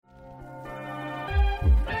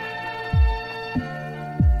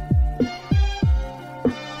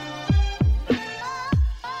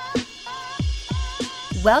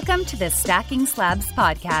Welcome to the Stacking Slabs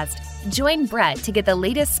podcast. Join Brett to get the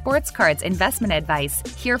latest sports cards investment advice,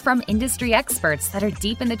 hear from industry experts that are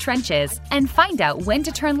deep in the trenches, and find out when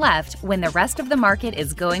to turn left when the rest of the market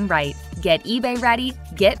is going right. Get eBay ready,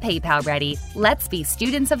 get PayPal ready. Let's be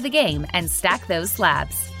students of the game and stack those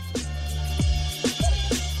slabs.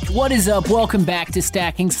 What is up? Welcome back to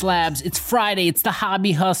Stacking Slabs. It's Friday. It's the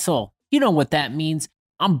hobby hustle. You know what that means.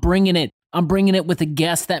 I'm bringing it. I'm bringing it with a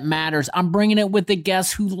guest that matters. I'm bringing it with a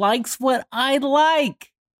guest who likes what I like.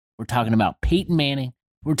 We're talking about Peyton Manning.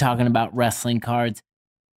 We're talking about wrestling cards,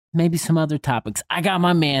 maybe some other topics. I got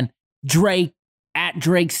my man, Drake, at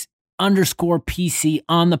Drakes_PC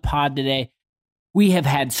on the pod today. We have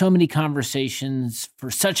had so many conversations for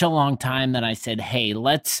such a long time that I said, hey,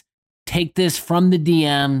 let's take this from the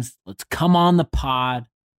DMs. Let's come on the pod.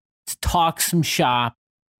 Let's talk some shop.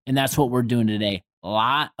 And that's what we're doing today. A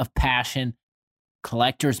lot of passion,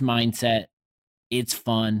 collector's mindset. It's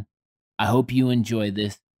fun. I hope you enjoy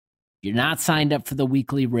this. If you're not signed up for the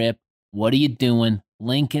weekly rip, what are you doing?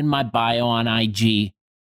 Link in my bio on IG.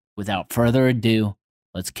 Without further ado,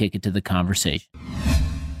 let's kick it to the conversation.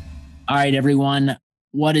 All right, everyone.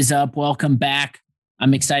 What is up? Welcome back.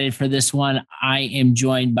 I'm excited for this one. I am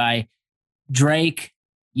joined by Drake.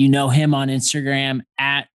 You know him on Instagram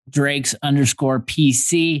at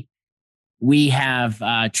Drakes_PC. We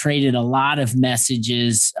have traded a lot of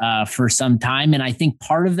messages for some time. And I think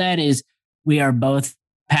part of that is we are both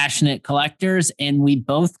passionate collectors and we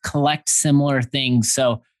both collect similar things.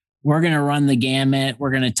 So we're going to run the gamut. We're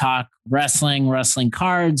going to talk wrestling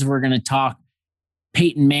cards. We're going to talk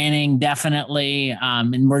Peyton Manning, definitely.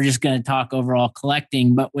 And we're just going to talk overall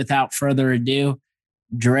collecting. But without further ado,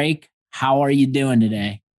 Drake, how are you doing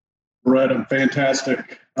today? Brett, I'm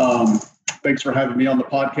fantastic. Thanks for having me on the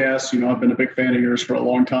podcast. You know, I've been a big fan of yours for a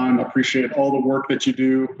long time. I appreciate all the work that you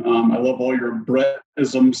do. I love all your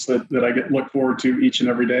Brett-isms that I look forward to each and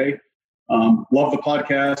every day. Love the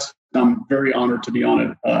podcast. I'm very honored to be on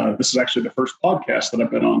it. This is actually the first podcast that I've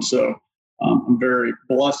been on. So I'm very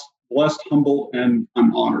blessed, humble, and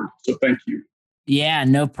I'm honored. So thank you. Yeah,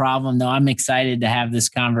 no problem. No, I'm excited to have this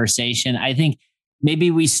conversation. I think maybe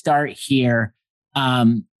we start here.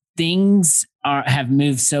 Things have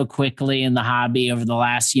moved so quickly in the hobby over the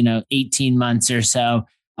last, 18 months or so.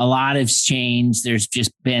 A lot has changed. There's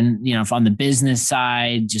just been, on the business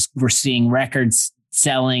side, we're seeing records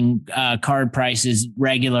selling card prices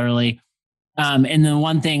regularly. And the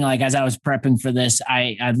one thing, as I was prepping for this,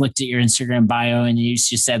 I looked at your Instagram bio and you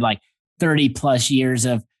just said 30 plus years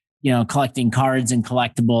of, collecting cards and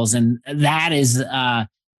collectibles. And that is,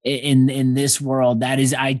 in this world, that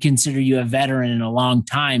is, I'd consider you a veteran in a long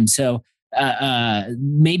time. So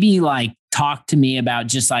maybe talk to me about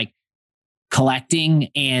just collecting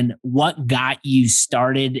and what got you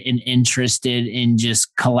started and interested in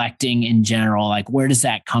just collecting in general. Where does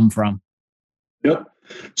that come from? Yep.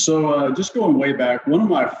 So just going way back, one of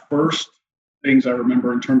my first things I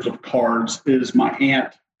remember in terms of cards is my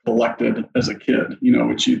aunt collected as a kid,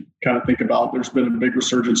 which you kind of think about. There's been a big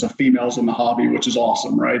resurgence of females in the hobby, which is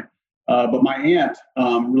awesome, right? But my aunt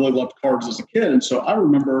really loved cards as a kid. And so I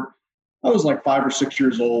remember I was 5 or 6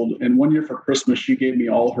 years old. And one year for Christmas, she gave me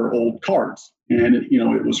all her old cards. And,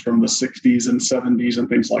 it was from the 60s and 70s and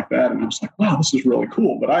things like that. And I was like, wow, this is really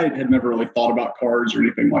cool. But I had never really thought about cards or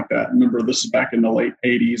anything like that. Remember, this is back in the late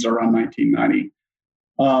 80s, around 1990.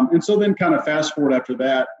 And so then kind of fast forward after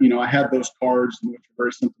that, I had those cards, which are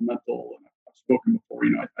very sentimental. And I've spoken before,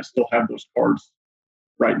 I still have those cards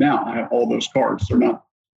right now. I have all those cards. They're not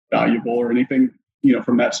valuable or anything,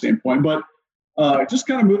 from that standpoint. But just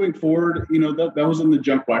kind of moving forward, that was in the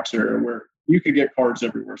junk wax era where you could get cards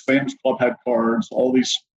everywhere. Sam's Club had cards. All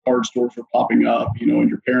these card stores were popping up, and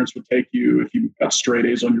your parents would take you if you got straight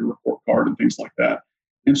A's on your report card and things like that.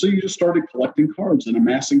 And so you just started collecting cards and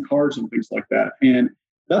amassing cards and things like that. And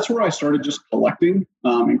that's where I started just collecting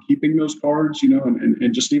and keeping those cards,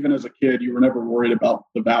 and just even as a kid, you were never worried about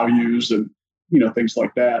the values and, things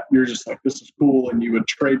like that. You're just like, this is cool. And you would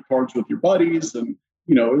trade cards with your buddies and,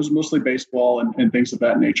 it was mostly baseball and things of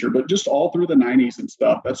that nature, but just all through the 90s and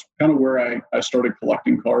stuff. That's kind of where I started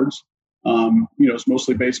collecting cards. It's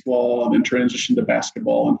mostly baseball and then transitioned to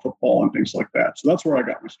basketball and football and things like that. So that's where I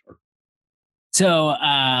got my start. So,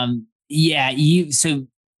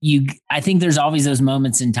 I think there's always those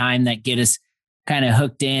moments in time that get us kind of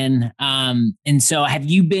hooked in. And so have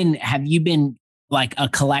you been a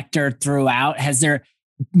collector throughout?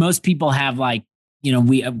 Most people have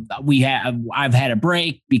I've had a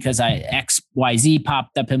break because XYZ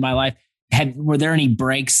popped up in my life. Were there any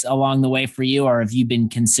breaks along the way for you, or have you been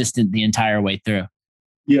consistent the entire way through?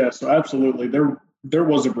 Yeah, so absolutely. There there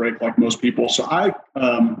was a break like most people. So I,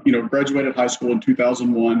 graduated high school in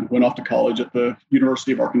 2001, went off to college at the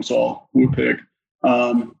University of Arkansas, Woo-Pig.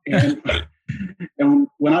 And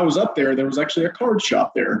when I was up there was actually a card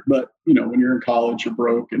shop there. But, when you're in college, you're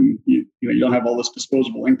broke and you don't have all this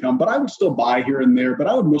disposable income. But I would still buy here and there. But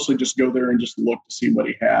I would mostly just go there and just look to see what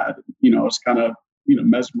he had. I was kind of,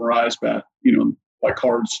 mesmerized by, by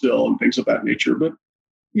cards still and things of that nature. But,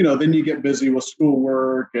 then you get busy with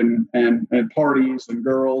schoolwork and parties and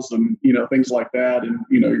girls and, things like that. And,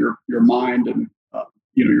 your mind and,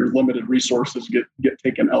 your limited resources get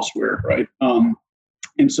taken elsewhere. Right.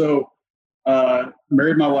 And so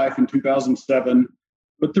married my wife in 2007.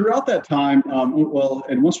 But throughout that time,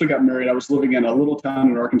 and once we got married, I was living in a little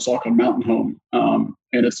town in Arkansas called Mountain Home.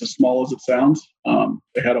 And it's as small as it sounds.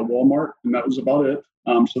 They had a Walmart, and that was about it.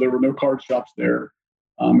 So there were no card shops there.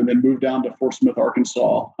 And then moved down to Fort Smith,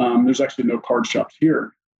 Arkansas. There's actually no card shops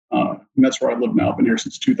here. And that's where I live now. I've been here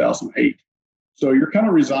since 2008. So you're kind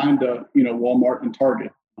of resigned to, Walmart and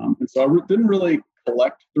Target. And so I didn't really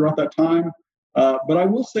collect throughout that time. But I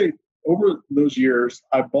will say, over those years,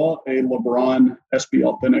 I bought a LeBron SB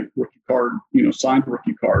Authentic rookie card, signed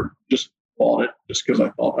rookie card. Just bought it just because I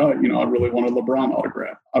thought, I really want a LeBron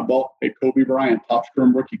autograph. I bought a Kobe Bryant Topps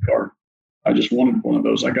Chrome rookie card. I just wanted one of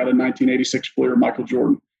those. I got a 1986 Fleer Michael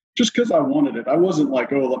Jordan just because I wanted it. I wasn't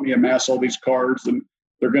like, let me amass all these cards and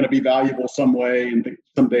they're going to be valuable some way and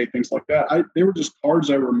someday, things like that. They were just cards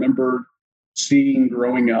I remembered seeing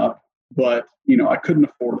growing up, but, I couldn't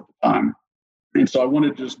afford at the time. And so I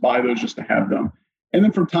wanted to just buy those just to have them. And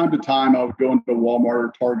then from time to time, I would go into Walmart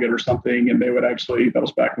or Target or something, and they would that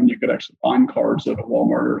was back when you could actually find cards at a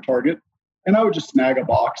Walmart or a Target. And I would just snag a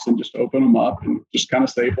box and just open them up and just kind of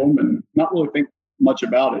save them and not really think much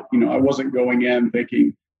about it. I wasn't going in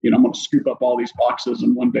thinking, I'm going to scoop up all these boxes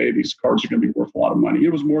and one day these cards are going to be worth a lot of money.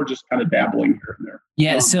 It was more just kind of dabbling here and there.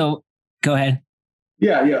 Yeah. So go ahead.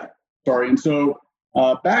 Yeah. Sorry. And so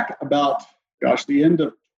back about, the end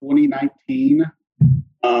of 2019,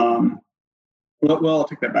 I'll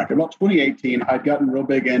take that back. About 2018, I'd gotten real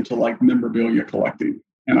big into like memorabilia collecting,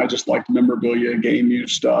 and I just liked memorabilia, game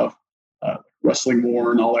used stuff, wrestling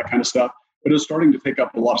worn, all that kind of stuff. But it was starting to take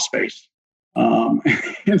up a lot of space,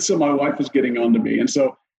 and so my wife was getting on to me, and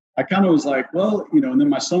so I kind of was like, and then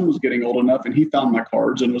my son was getting old enough, and he found my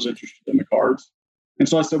cards and was interested in the cards, and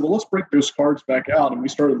so I said, well, let's break those cards back out, and we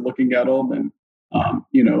started looking at them, and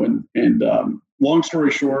long story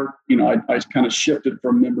short, I kind of shifted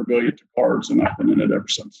from memorabilia to cards, and I've been in it ever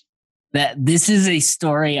since. This is a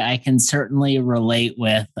story I can certainly relate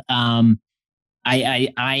with. I've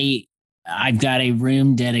got a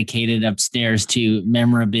room dedicated upstairs to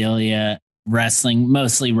memorabilia, wrestling,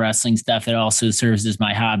 mostly wrestling stuff. It also serves as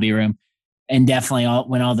my hobby room. And definitely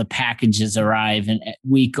when all the packages arrive and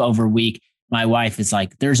week over week, my wife is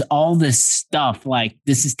like, there's all this stuff. Like,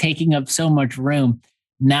 this is taking up so much room.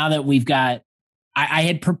 Now that we've got, I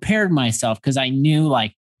had prepared myself because I knew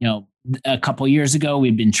a couple of years ago,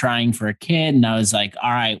 we'd been trying for a kid. And I was like,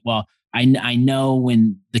 all right, well, I know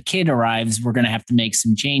when the kid arrives, we're going to have to make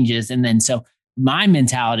some changes. And then, so my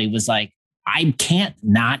mentality was like, I can't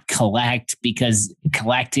not collect because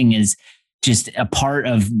collecting is just a part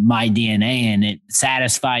of my DNA and it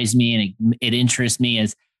satisfies me and it interests me,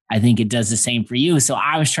 as I think it does the same for you. So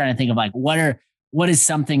I was trying to think of like, what is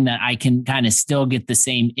something that I can kind of still get the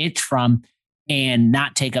same itch from and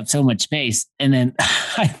not take up so much space. And then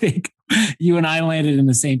I think you and I landed in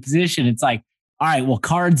the same position. It's like, all right, well,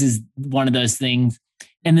 cards is one of those things.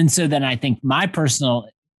 And then I think my personal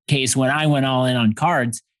case, when I went all in on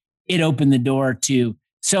cards, it opened the door to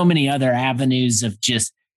so many other avenues of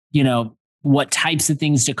just, what types of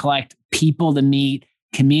things to collect, people to meet,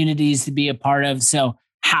 communities to be a part of. So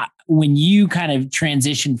when you kind of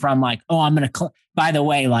transition from like, I'm going to, by the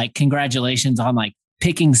way, like, congratulations on like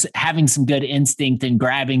having some good instinct and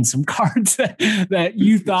grabbing some cards that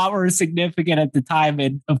you thought were significant at the time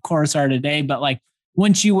and of course are today. But like,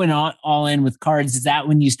 once you went all in with cards, is that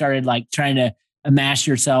when you started like trying to amass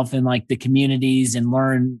yourself in like the communities and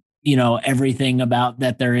learn, everything about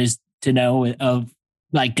that there is to know of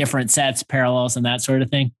like different sets, parallels, and that sort of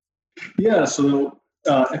thing? Yeah. So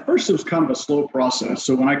at first it was kind of a slow process.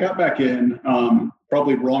 So when I got back in,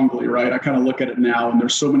 probably wrongly, right? I kind of look at it now and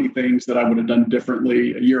there's so many things that I would have done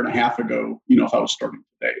differently a year and a half ago, if I was starting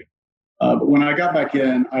today. But when I got back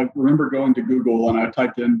in, I remember going to Google and I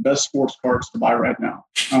typed in best sports cards to buy right now.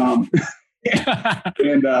 And,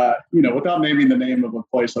 without naming the name of a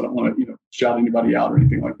place, I don't want to, shout anybody out or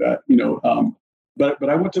anything like that, but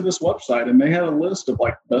I went to this website and they had a list of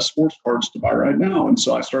like best sports cards to buy right now. And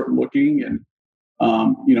so I started looking and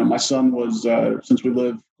My son was, since we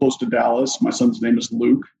live close to Dallas, my son's name is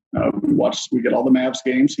Luke. We get all the Mavs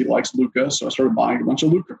games. He likes Luka. So I started buying a bunch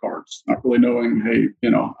of Luka cards, not really knowing, hey,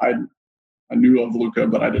 I knew of Luka,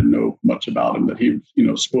 but I didn't know much about him, that he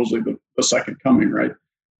was, supposedly the second coming, right?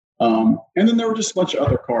 And then there were just a bunch of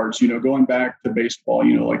other cards, going back to baseball,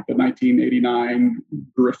 like the 1989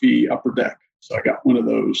 Griffey Upper Deck. So I got one of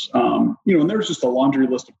those, and there's just a laundry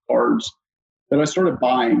list of cards that I started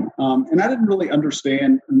buying. And I didn't really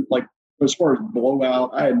understand, like, as far as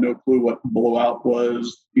blowout, I had no clue what blowout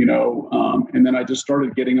was, and then I just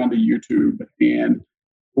started getting onto YouTube, and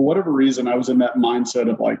for whatever reason, I was in that mindset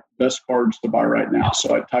of like best cards to buy right now.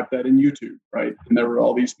 So I typed that in YouTube, right? And there were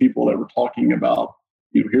all these people that were talking about,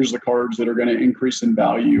 here's the cards that are going to increase in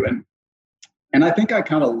value. And I think I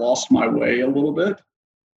kind of lost my way a little bit,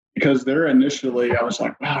 because there initially I was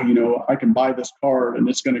like, wow, I can buy this card and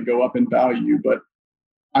it's going to go up in value. But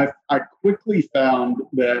I quickly found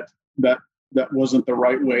that wasn't the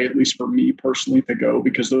right way, at least for me personally, to go,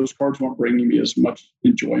 because those cards weren't bringing me as much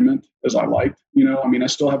enjoyment as I liked. I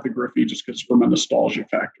still have the Griffey just because from a nostalgia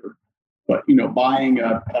factor, but buying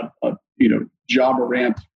a Ja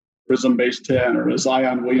Morant Prism Base 10 or a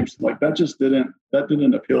Zion Williamson, like that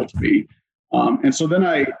didn't appeal to me. And so then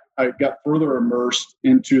I got further immersed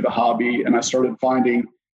into the hobby, and I started finding,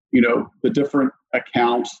 the different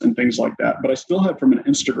accounts and things like that. But I still had, from an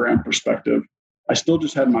Instagram perspective, I still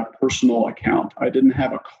just had my personal account. I didn't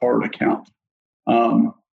have a card account.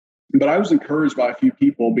 But I was encouraged by a few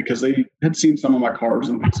people because they had seen some of my cards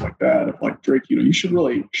and things like that, of like, Drake, you should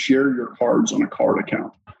really share your cards on a card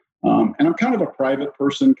account. And I'm kind of a private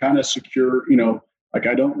person, kind of secure, like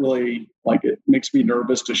I don't really like, it makes me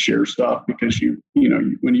nervous to share stuff because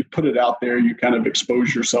when you put it out there, you kind of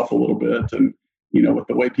expose yourself a little bit. And, with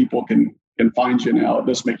the way people can find you now, it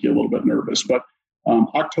does make you a little bit nervous. But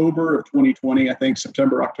October of 2020, I think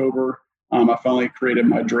September, October, I finally created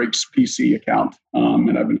my Drake's PC account.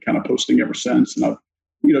 And I've been kind of posting ever since. And I've,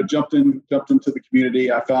 jumped into the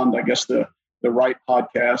community. I found, I guess, the right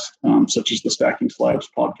podcast, such as the Stacking Slabs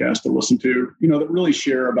podcast to listen to, that really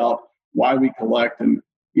share about why we collect and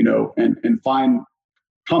find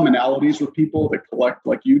commonalities with people that collect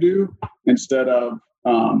like you do, instead of,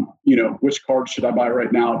 which card should I buy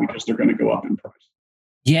right now because they're going to go up in price.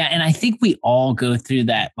 Yeah. And I think we all go through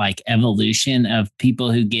that like evolution of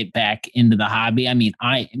people who get back into the hobby. I mean,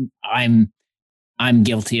 I'm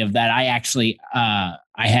guilty of that. I actually, I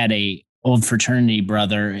had a old fraternity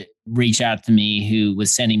brother reach out to me who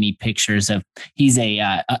was sending me pictures of, he's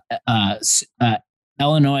a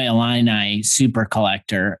Illinois Illini super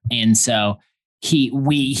collector. And so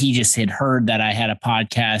he just had heard that I had a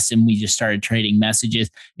podcast, and we just started trading messages.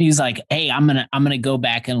 He was like, hey, I'm going to go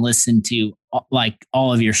back and listen to like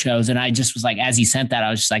all of your shows. And I just was like, as he sent that, I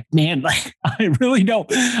was just like, man, like, I really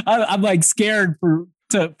don't, I'm like scared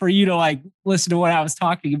for you to like listen to what I was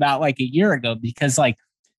talking about like a year ago, because like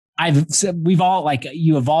we've all like,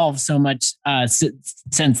 you evolved so much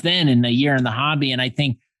since then in a year in the hobby. And I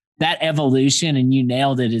think that evolution, and you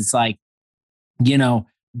nailed it, is like,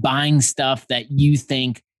 buying stuff that you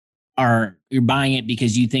think you're buying it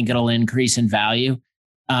because you think it'll increase in value.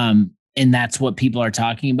 And that's what people are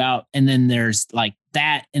talking about. And then there's like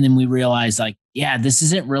that. And then we realize like, yeah, this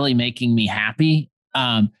isn't really making me happy.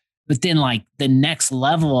 But then like the next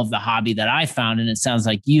level of the hobby that I found, and it sounds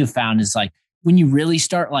like you found, is like when you really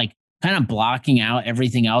start like kind of blocking out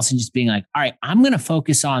everything else and just being like, all right, I'm going to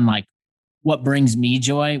focus on like what brings me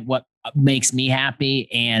joy, what makes me happy,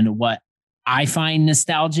 and what I find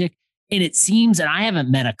nostalgic. And it seems, and I haven't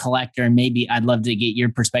met a collector, and maybe I'd love to get your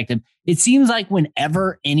perspective. It seems like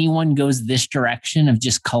whenever anyone goes this direction of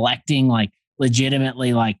just collecting like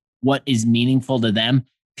legitimately like what is meaningful to them,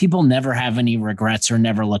 people never have any regrets or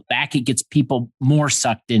never look back. It gets people more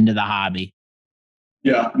sucked into the hobby.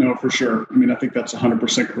 Yeah, no, for sure. I mean, I think that's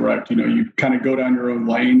 100% correct. You kind of go down your own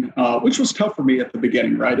lane, which was tough for me at the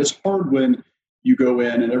beginning, right? It's hard when you go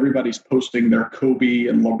in and everybody's posting their Kobe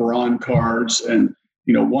and LeBron cards, and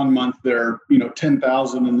 1 month they're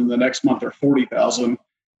 10,000, and then the next month they're 40,000,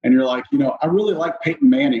 and you're like, I really like Peyton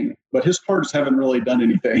Manning, but his cards haven't really done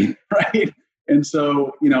anything, right? And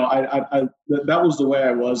so I that was the way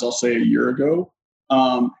I was, I'll say, a year ago,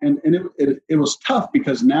 and it was tough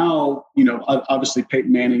because now obviously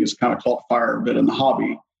Peyton Manning has kind of caught fire a bit in the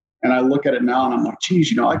hobby, and I look at it now and I'm like,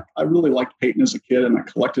 geez, I really liked Peyton as a kid, and I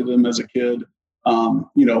collected him as a kid.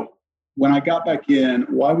 When I got back in,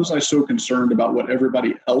 why was I so concerned about what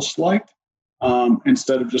everybody else liked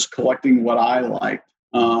instead of just collecting what I liked?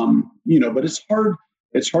 But it's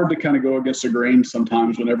hard to kind of go against the grain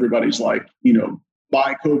sometimes when everybody's like,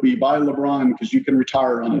 buy Kobe, buy LeBron, because you can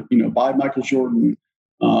retire on it, buy Michael Jordan.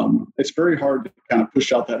 It's very hard to kind of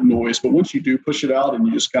push out that noise. But once you do push it out and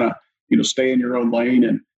you just kind of, stay in your own lane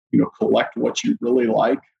and, collect what you really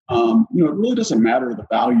like, it really doesn't matter the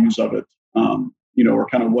values of it, or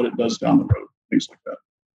kind of what it does down the road, things like that.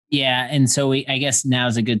 Yeah. And so I guess now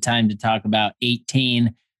is a good time to talk about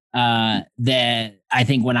 18. That I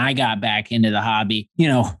think when I got back into the hobby,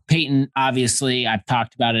 Peyton, obviously I've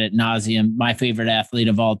talked about it ad nauseum, my favorite athlete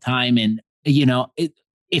of all time. And,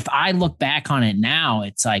 if I look back on it now,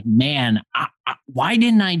 it's like, man, why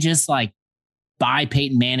didn't I just like buy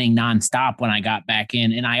Peyton Manning nonstop when I got back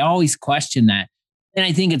in? And I always question that. And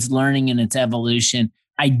I think it's learning and its evolution.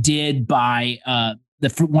 I did buy,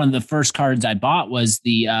 one of the first cards I bought was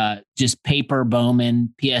the just paper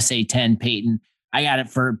Bowman PSA 10 Peyton. I got it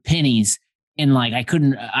for pennies, and like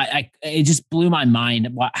it just blew my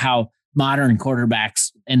mind how modern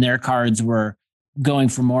quarterbacks and their cards were going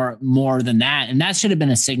for more than that. And that should have been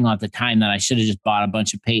a signal at the time that I should have just bought a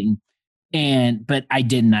bunch of Peyton. But I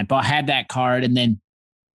didn't. Had that card, and then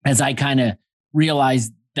as I kind of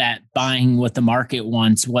realized that buying what the market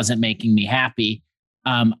wants wasn't making me happy,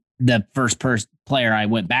 the first player I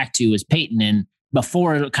went back to was Peyton. And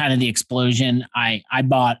before kind of the explosion, I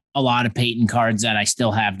bought a lot of Peyton cards that I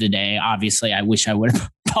still have today. Obviously, I wish I would have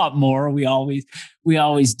bought more. We always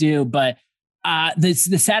do. But the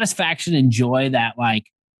satisfaction and joy that like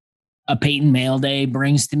a Peyton mail day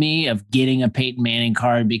brings to me of getting a Peyton Manning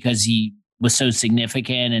card because he was so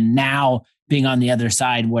significant. And now being on the other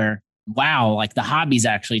side where, wow, like the hobby's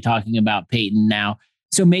actually talking about Peyton now.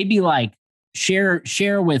 So maybe like share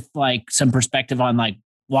with like some perspective on like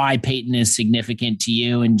why Peyton is significant to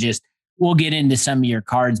you, and just we'll get into some of your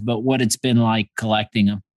cards, but what it's been like collecting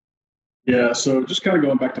them. Yeah, so just kind of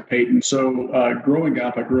going back to Peyton. So growing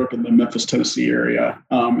up, I grew up in the Memphis, Tennessee area,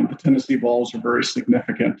 and the Tennessee Vols are very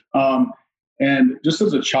significant. And just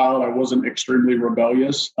as a child, I wasn't extremely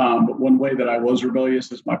rebellious. But one way that I was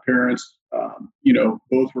rebellious is my parents,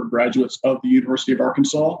 both were graduates of the University of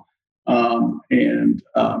Arkansas.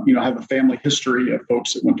 I have a family history of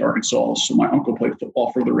folks that went to Arkansas. So my uncle played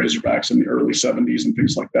football for the Razorbacks in the early 70s and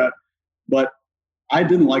things like that. But I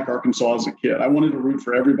didn't like Arkansas as a kid. I wanted to root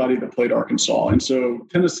for everybody that played Arkansas. And so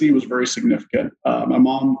Tennessee was very significant. My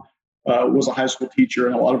mom was a high school teacher,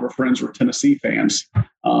 and a lot of her friends were Tennessee fans.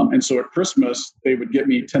 And so at Christmas, they would get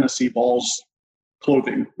me Tennessee Vols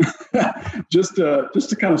clothing just to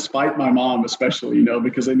kind of spite my mom, especially,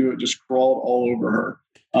 because they knew it just crawled all over her.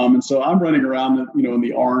 And so I'm running around, in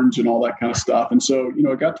the orange and all that kind of stuff. And so,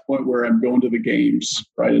 it got to the point where I'm going to the games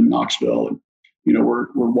right in Knoxville, and, we're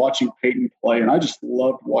watching Peyton play. And I just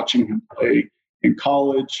loved watching him play in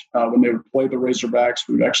college. When they would play the Razorbacks,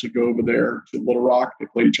 we would actually go over there to Little Rock. They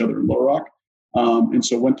played each other in Little Rock. And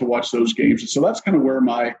so went to watch those games. And so that's kind of where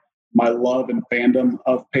my love and fandom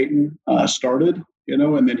of Peyton started,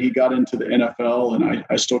 and then he got into the NFL, and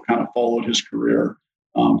I still kind of followed his career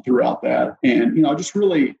throughout that. And,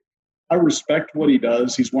 I respect what he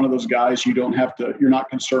does. He's one of those guys you're not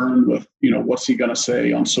concerned with, what's he going to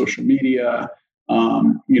say on social media?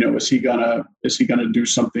 Is he gonna do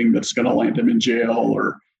something that's going to land him in jail?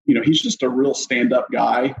 Or, he's just a real stand-up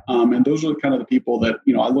guy. And those are kind of the people that,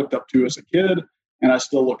 I looked up to as a kid, and I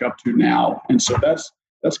still look up to now. And so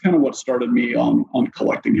that's kind of what started me on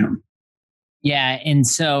collecting him. Yeah. And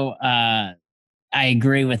so, I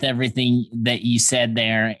agree with everything that you said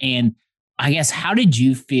there. And I guess, how did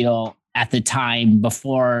you feel at the time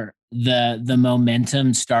before the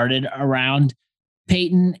momentum started around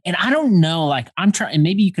Peyton? And I don't know, like I'm trying, and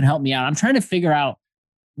maybe you can help me out. I'm trying to figure out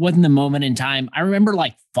what in the moment in time. I remember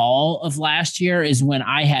like fall of last year is when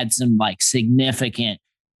I had some like significant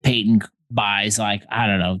Peyton buys, like, I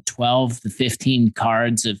don't know, 12 to 15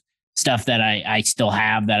 cards of stuff that I still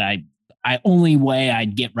have that I only way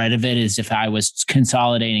I'd get rid of it is if I was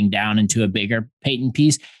consolidating down into a bigger Peyton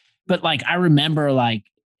piece. But like, I remember like,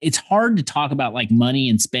 it's hard to talk about like money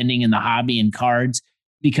and spending in the hobby and cards,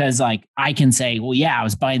 because like I can say, well, yeah, I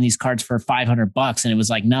was buying these cards for $500 and it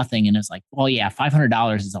was like nothing. And it's like, well, yeah,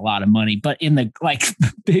 $500 is a lot of money, but in the like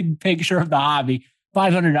big picture of the hobby,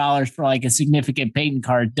 $500 for like a significant Peyton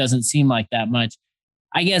card doesn't seem like that much.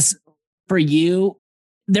 I guess for you,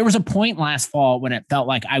 there was a point last fall when it felt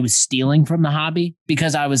like I was stealing from the hobby,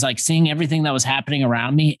 because I was like seeing everything that was happening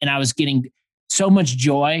around me and I was getting so much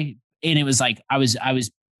joy. And it was like, I was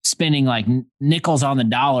spending like nickels on the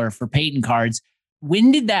dollar for Peyton cards.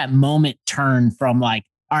 When did that moment turn from like,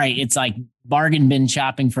 all right, it's like bargain bin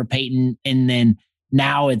shopping for Peyton, and then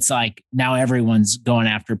now it's like, now everyone's going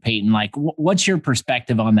after Peyton? Like, what's your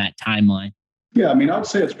perspective on that timeline? Yeah, I mean, I would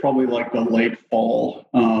say it's probably like the late fall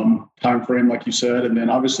time frame, like you said, and then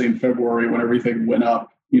obviously in February when everything went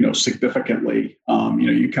up, significantly.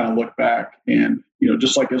 You kind of look back and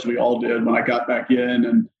just like as we all did when I got back in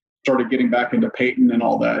and started getting back into Peyton and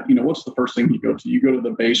all that. What's the first thing you go to? You go to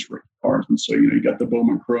the base rookie cards, and so you got the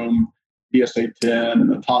Bowman Chrome, PSA 10, and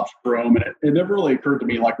the Topps Chrome, and it never really occurred to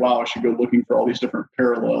me like, wow, I should go looking for all these different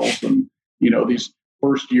parallels and these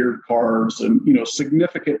first year cards and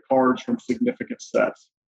significant cards from significant sets.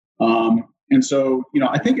 And so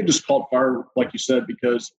I think it just caught fire, like you said,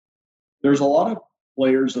 because there's a lot of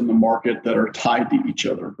players in the market that are tied to each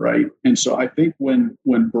other, right? And so I think when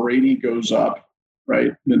Brady goes up,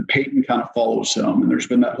 right, then Peyton kind of follows him, and there's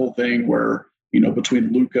been that whole thing where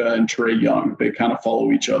between Luka and Trae Young, they kind of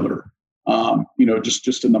follow each other,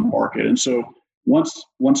 just in the market. And so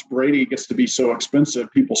once Brady gets to be so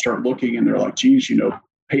expensive, people start looking and they're like, geez,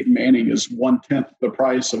 Peyton Manning is 1/10 the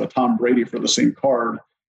price of a Tom Brady for the same card.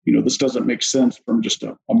 This doesn't make sense from just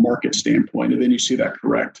a market standpoint. And then you see that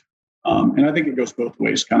correct. And I think it goes both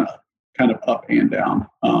ways, kind of up and down.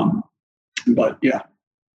 But yeah.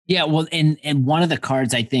 Yeah. Well, and one of the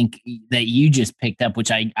cards I think that you just picked up, which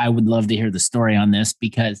I would love to hear the story on this,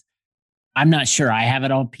 because I'm not sure I have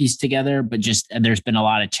it all pieced together, but just there's been a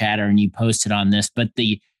lot of chatter and you posted on this, but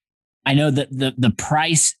I know that the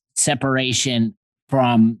price separation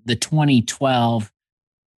from the 2012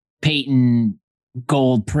 Peyton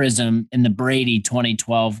Gold Prism and the Brady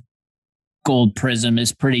 2012 Gold Prism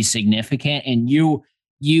is pretty significant. And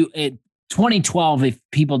 2012, if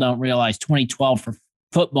people don't realize, 2012 for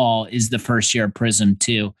football is the first year of Prism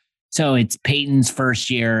too. So it's Peyton's first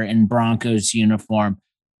year in Broncos uniform.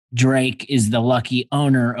 Drake is the lucky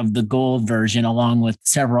owner of the gold version, along with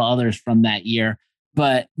several others from that year.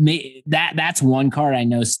 But that's one card I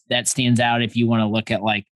know that stands out. If you want to look at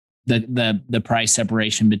like the price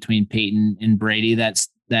separation between Peyton and Brady, that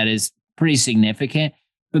is pretty significant.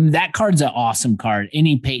 But that card's an awesome card.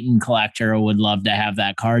 Any Peyton collector would love to have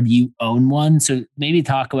that card. You own one, so maybe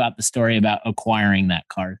talk about the story about acquiring that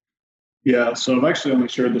card. Yeah, so I've actually only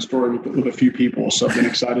shared the story with a few people, so I've been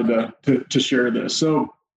excited to share this.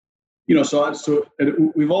 So.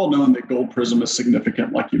 We've all known that Gold Prism is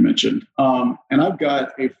significant, like you mentioned. And I've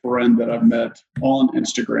got a friend that I've met on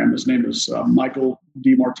Instagram. His name is Michael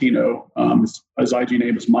DiMartino. His IG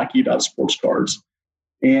name is Mikey.sportscards.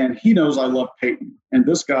 And he knows I love Peyton. And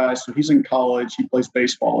this guy, so he's in college. He plays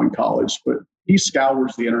baseball in college, but he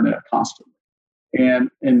scours the internet constantly. And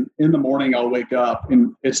in the morning, I'll wake up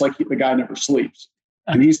and it's like the guy never sleeps.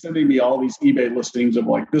 And he's sending me all these eBay listings of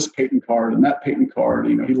like this Peyton card and that Peyton card.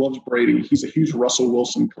 He loves Brady. He's a huge Russell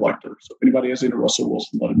Wilson collector. So if anybody has any Russell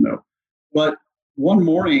Wilson, let him know. But one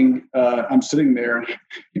morning, I'm sitting there, and I can't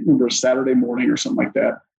remember, a Saturday morning or something like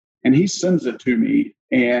that. And he sends it to me,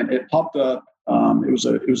 and it popped up. It was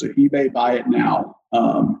an eBay buy it now,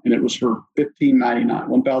 and it was for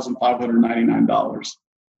 $1,599.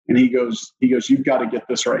 And he goes, you've got to get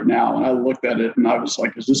this right now. And I looked at it and I was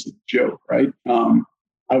like, is this a joke? Right.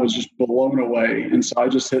 I was just blown away. And so I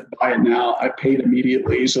just hit buy it now. I paid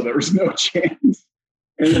immediately. So there was no chance.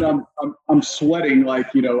 And then I'm sweating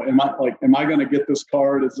like, am I going to get this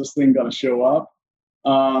card? Is this thing going to show up?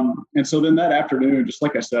 And so then that afternoon, just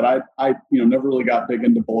like I said, I never really got big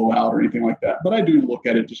into blowout or anything like that, but I do look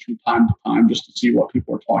at it just from time to time just to see what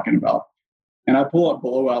people are talking about. And I pull up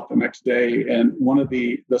blowout the next day, and one of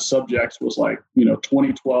the subjects was like,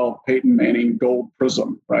 2012 Peyton Manning Gold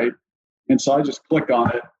Prism, right? And so I just click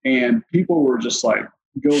on it, and people were just like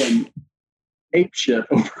going ape shit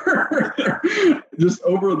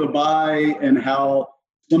over the buy and how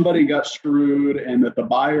somebody got screwed, and that the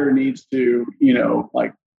buyer needs to,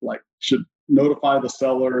 should notify the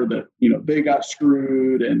seller that they got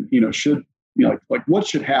screwed, and should. What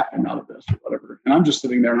should happen out of this or whatever. And I'm just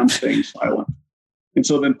sitting there and I'm staying silent. And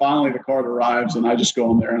so then finally the card arrives and I just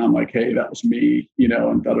go in there and I'm like, hey, that was me,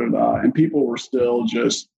 and da-da-da. And people were still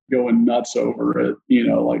just going nuts over it,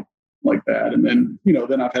 like that. And then,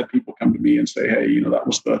 then I've had people come to me and say, hey, that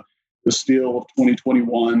was the steal of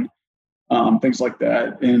 2021, things like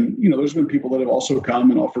that. And, there's been people that have also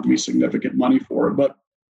come and offered me significant money for it. But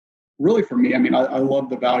really for me, I love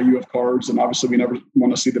the value of cards, and obviously we never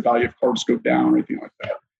want to see the value of cards go down or anything like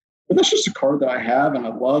that. But that's just a card that I have and I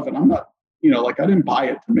love, and I'm not, I didn't buy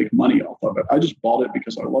it to make money off of it. I just bought it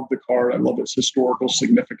because I love the card. I love its historical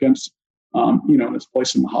significance, and its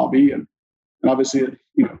place in the hobby. And obviously,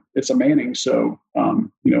 it's a Manning. So,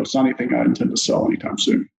 it's not anything I intend to sell anytime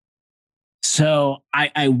soon. So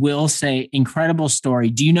I will say, incredible story.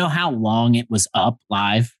 Do you know how long it was up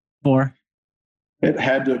live for? It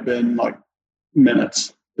had to have been like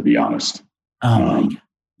minutes, to be honest. Oh,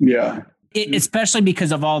 yeah. especially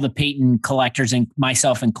because of all the Peyton collectors and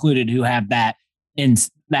myself included who have that in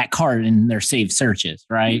that card in their saved searches,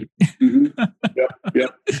 right? Mm-hmm.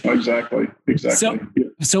 Yep. Exactly.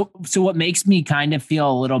 So what makes me kind of feel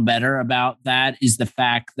a little better about that is the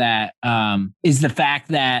fact that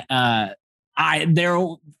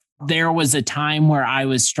there was a time where I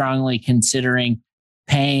was strongly considering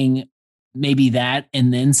paying maybe that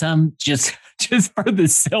and then some just for the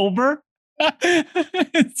silver.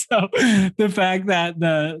 So the fact that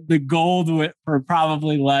the gold went for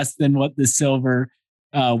probably less than what the silver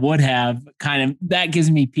would have, kind of, that gives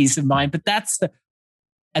me peace of mind. But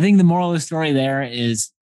I think the moral of the story there is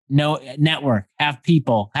network, have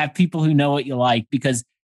people who know what you like, because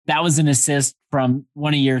that was an assist from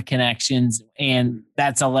one of your connections, and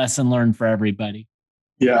that's a lesson learned for everybody.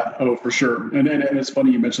 Yeah. Oh, for sure. And it's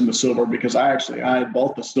funny you mentioned the silver, because I had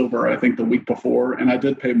bought the silver, I think, the week before, and I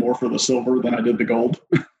did pay more for the silver than I did the gold.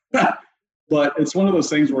 But it's one of those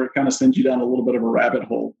things where it kind of sends you down a little bit of a rabbit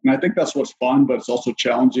hole. And I think that's what's fun, but it's also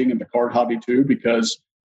challenging in the card hobby too, because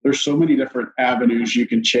there's so many different avenues you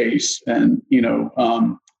can chase. And,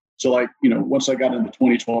 once I got into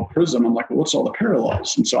 2012 Prism, I'm like, well, what's all the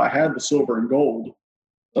parallels? And so I had the silver and gold.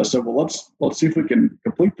 So I said, well, let's see if we can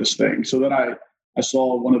complete this thing. So then I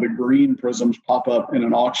saw one of the green prisms pop up in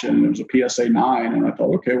an auction, and it was a PSA 9. And I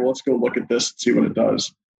thought, okay, well, let's go look at this and see what it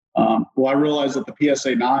does. Well, I realized that the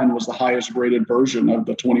PSA 9 was the highest rated version of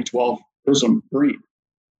the 2012 Prism green.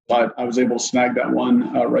 But I was able to snag that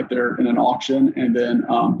one right there in an auction. And then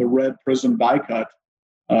the red Prism die cut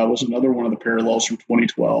was another one of the parallels from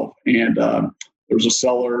 2012. And there was a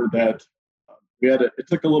seller that it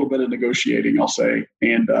took a little bit of negotiating, I'll say.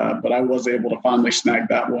 And but I was able to finally snag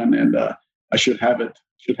that one, and I should have it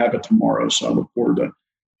tomorrow. So I look forward to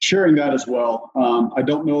sharing that as well. I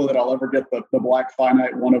don't know that I'll ever get the black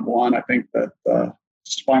finite 1 of 1. I think that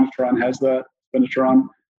Spinatron has that. Spinatron.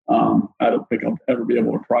 I don't think I'll ever be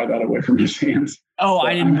able to pry that away from his hands. Oh,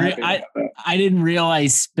 I didn't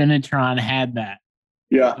realize Spinatron had that.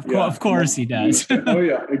 Yeah, of course he does. Oh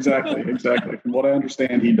yeah, exactly. From what I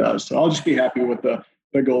understand, he does. So I'll just be happy with the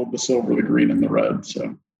gold, the silver, the green, and the red.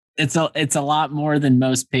 So it's a lot more than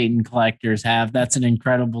most Peyton collectors have. That's an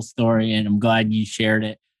incredible story, and I'm glad you shared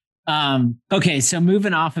it. Okay, so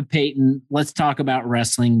moving off of Peyton, let's talk about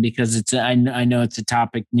wrestling, because I know it's a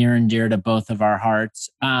topic near and dear to both of our hearts.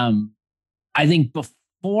 I think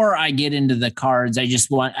before I get into the cards, I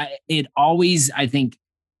think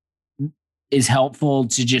is helpful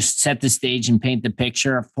to just set the stage and paint the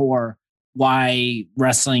picture for why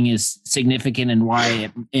wrestling is significant and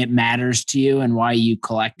why it matters to you and why you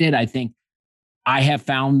collect it. I think I have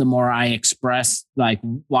found the more I express like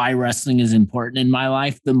why wrestling is important in my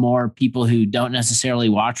life, the more people who don't necessarily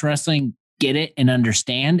watch wrestling get it and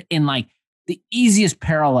understand. And like the easiest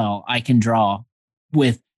parallel I can draw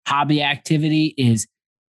with hobby activity is,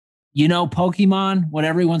 Pokemon, what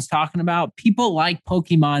everyone's talking about. People like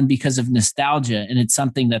Pokemon because of nostalgia, and it's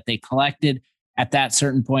something that they collected at that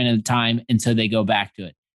certain point in time, and so they go back to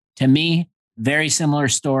it. To me, very similar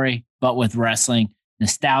story, but with wrestling.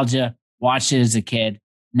 Nostalgia, watched it as a kid,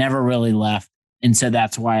 never really left, and so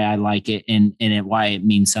that's why I like it and why it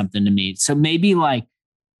means something to me. So maybe like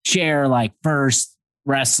share like first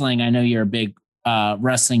wrestling. I know you're a big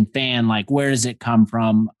wrestling fan. Like, where does it come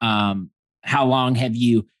from? How long have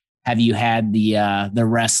you had the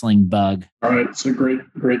wrestling bug? All right, it's a great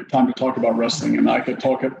time to talk about wrestling, and I could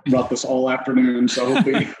talk about this all afternoon. So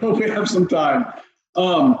hope we have some time.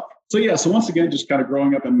 So once again, just kind of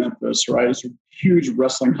growing up in Memphis, right? It's a huge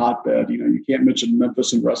wrestling hotbed. You can't mention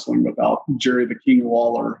Memphis and wrestling without Jerry the King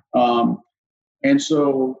Lawler. And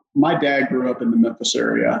so my dad grew up in the Memphis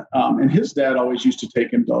area, and his dad always used to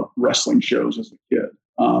take him to wrestling shows as a kid.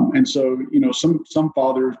 And so, some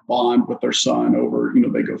fathers bond with their son over,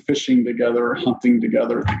 they go fishing together, hunting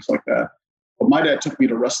together, things like that. But my dad took me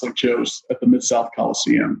to wrestling shows at the Mid-South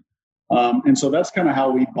Coliseum. And so that's kind of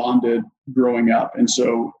how we bonded growing up. And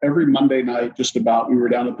so every Monday night, just about, we were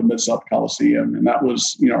down at the Mid-South Coliseum, and that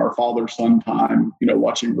was, our father-son time,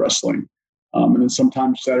 watching wrestling. And then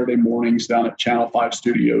sometimes Saturday mornings down at Channel 5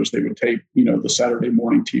 Studios, they would tape, the Saturday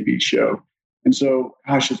morning TV show. And so,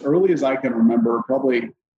 gosh, as early as I can remember,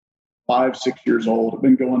 probably 5-6 years old, I've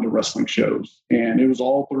been going to wrestling shows. And it was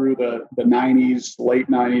all through the 90s, late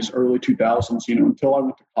 90s, early 2000s, until I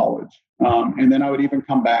went to college. And then I would even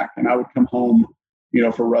come back, and I would come home,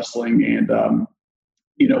 for wrestling, and,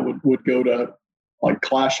 would go to like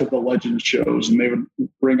Clash of the Legends shows, and they would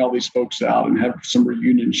bring all these folks out and have some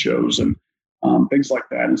reunion shows and things like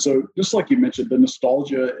that. And so just like you mentioned, the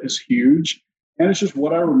nostalgia is huge. And it's just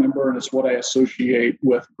what I remember, and it's what I associate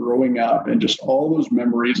with growing up, and just all those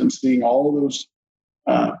memories and seeing all of those,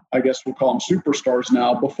 I guess we'll call them superstars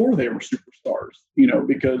now, before they were superstars,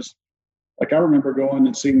 because like I remember going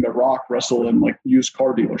and seeing The Rock wrestle in like used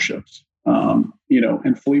car dealerships,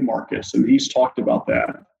 and flea markets. And he's talked about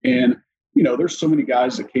that. And, there's so many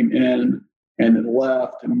guys that came in and then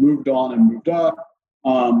left and moved on and moved up.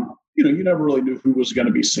 You never really knew who was going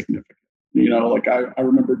to be significant. Like I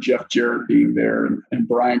remember Jeff Jarrett being there and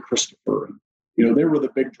Brian Christopher. And, they were the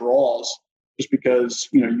big draws just because,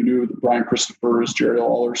 you knew that Brian Christopher is Jerry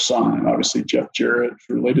Lawler's son. And obviously Jeff Jarrett is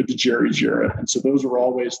related to Jerry Jarrett. And so those are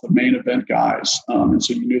always the main event guys. And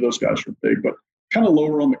so you knew those guys were big, but kind of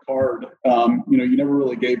lower on the card. You never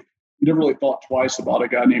really thought twice about a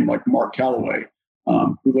guy named like Mark Calloway,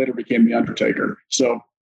 who later became The Undertaker. So,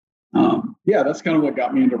 that's kind of what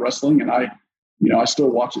got me into wrestling. And I still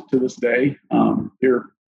watch it to this day, here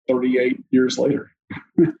 38 years later.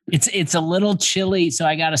 It's a little chilly, so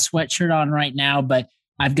I got a sweatshirt on right now, but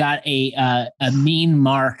I've got a Mean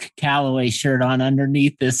Mark Calloway shirt on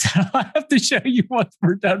underneath this. I have to show you once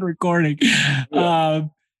we're done recording. Yeah.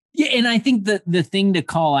 And I think the thing to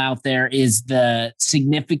call out there is the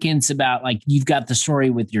significance about, like, you've got the story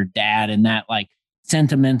with your dad and that like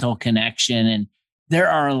sentimental connection. And there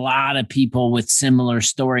are a lot of people with similar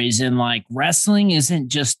stories, and like wrestling isn't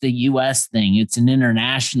just the US thing. It's an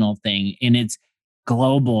international thing, and it's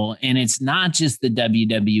global, and it's not just the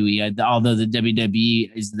WWE, although the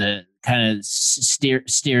WWE is the kind of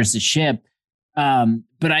steers the ship.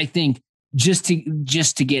 But I think just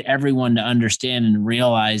to get everyone to understand and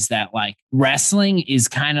realize that like wrestling is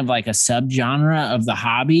kind of like a subgenre of the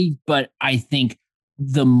hobby. But I think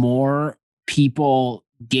the more people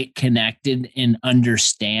get connected and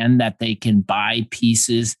understand that they can buy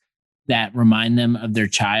pieces that remind them of their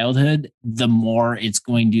childhood, the more it's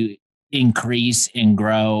going to increase and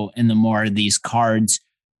grow, and the more these cards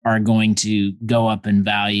are going to go up in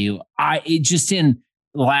value. Just in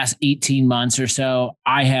the last 18 months or so,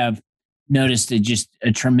 I have noticed just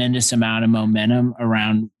a tremendous amount of momentum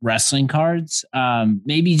around wrestling cards.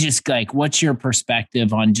 Maybe just like, what's your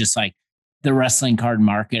perspective on just like the wrestling card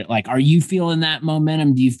market? Like, are you feeling that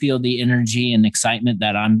momentum? Do you feel the energy and excitement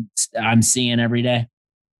that I'm seeing every day?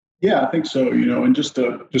 Yeah, I think so. And just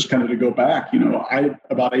kind of to go back, I,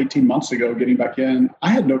 about 18 months ago, getting back in, I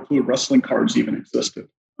had no clue wrestling cards even existed.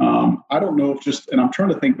 I don't know if and I'm trying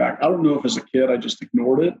to think back, I don't know if as a kid, I just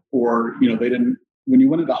ignored it, or, they didn't, when you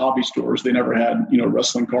went into hobby stores, they never had,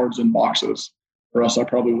 wrestling cards in boxes, or else I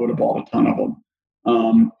probably would have bought a ton of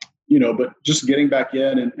them. But just getting back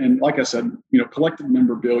in and like I said, collected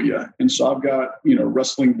memorabilia. And so I've got,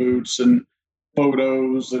 wrestling boots and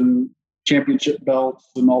photos and championship belts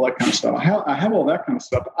and all that kind of stuff. I have all that kind of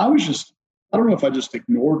stuff. I don't know if I just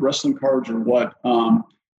ignored wrestling cards or what.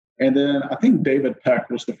 And then I think David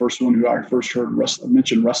Peck was the first one who I first heard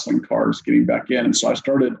mention wrestling cards getting back in. And so I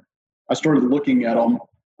started looking at them.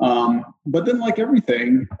 But then, like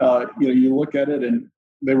everything, you look at it and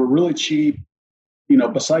they were really cheap.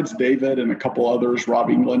 Besides David and a couple others,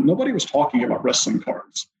 Rob England, nobody was talking about wrestling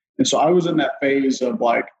cards. And so I was in that phase of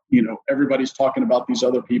like, everybody's talking about these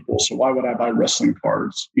other people, so why would I buy wrestling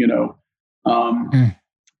cards?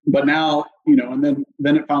 But now, and then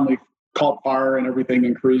it finally caught fire and everything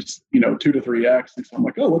increased, 2 to 3x. And so I'm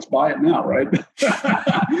like, oh, let's buy it now, right?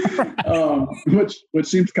 Which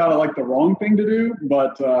seems kind of like the wrong thing to do,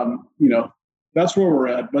 but that's where we're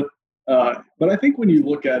at. But I think when you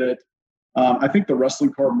look at it, I think the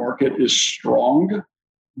wrestling card market is strong.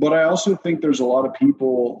 But I also think there's a lot of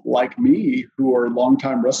people like me who are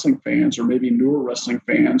longtime wrestling fans, or maybe newer wrestling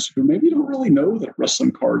fans, who maybe don't really know that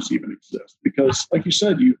wrestling cards even exist. Because like you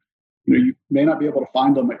said, you may not be able to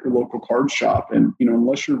find them at your local card shop. And,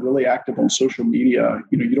 unless you're really active on social media,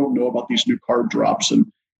 you don't know about these new card drops and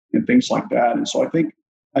things like that. And so I think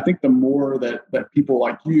the more that people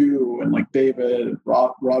like you and like David and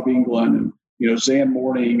Rob England and, Zan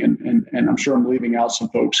Morning and I'm sure I'm leaving out some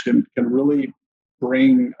folks can really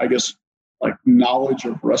bring, I guess, like knowledge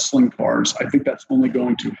of wrestling cards, I think that's only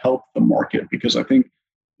going to help the market, because I think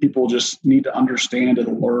people just need to understand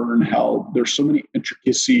and learn how there's so many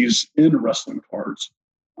intricacies in wrestling cards.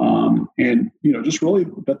 And, just really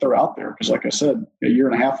that they're out there. Because like I said, a year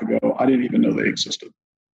and a half ago, I didn't even know they existed.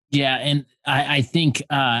 Yeah. And I think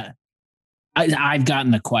I've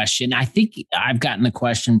gotten the question. I think I've gotten the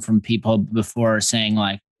question from people before saying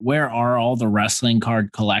like, where are all the wrestling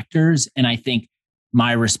card collectors? And I think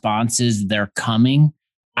my response is they're coming.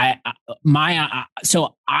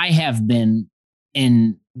 So I have been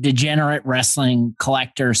in degenerate wrestling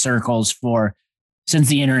collector circles for since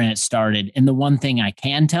the internet started. And the one thing I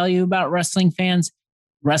can tell you about wrestling fans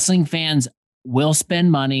will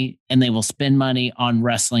spend money, and they will spend money on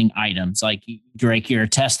wrestling items. Like, Drake, you're a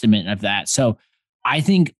testament of that. So I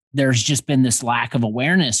think there's just been this lack of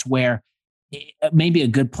awareness where maybe a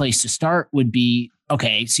good place to start would be,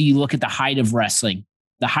 okay, so you look at the height of wrestling.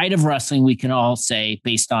 The height of wrestling, we can all say,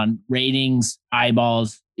 based on ratings,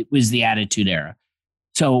 eyeballs, it was the Attitude Era.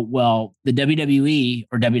 So, well, the WWE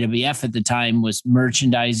or WWF at the time was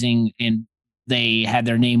merchandising, and they had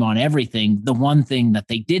their name on everything. The one thing that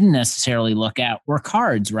they didn't necessarily look at were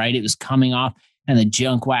cards, right? It was coming off in the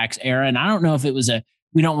junk wax era. And I don't know if it was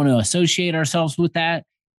we don't want to associate ourselves with that.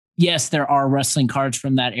 Yes, there are wrestling cards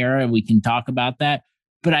from that era. We can talk about that.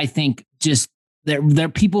 But I think just there are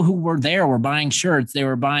people who were buying shirts. They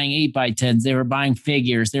were buying 8x10s. They were buying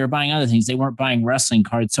figures. They were buying other things. They weren't buying wrestling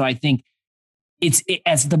cards. So I think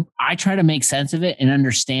I try to make sense of it and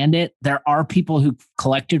understand it. There are people who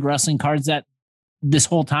collected wrestling cards that this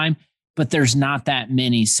whole time, but there's not that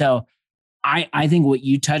many. So I think what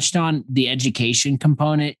you touched on, the education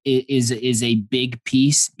component, is a big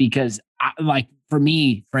piece, because like for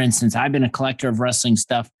me, for instance, I've been a collector of wrestling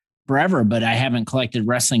stuff forever, but I haven't collected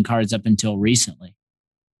wrestling cards up until recently.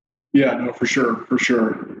 Yeah, no, for sure.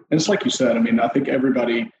 And it's like you said, I mean, I think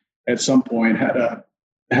everybody at some point had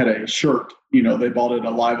a shirt, they bought it at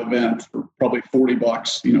a live event for probably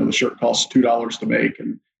 $40. The shirt costs $2 to make.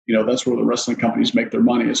 And, that's where the wrestling companies make their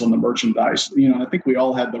money, is on the merchandise. And I think we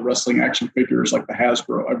all had the wrestling action figures like the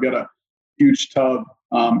Hasbro. I've got a huge tub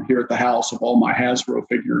here at the house of all my Hasbro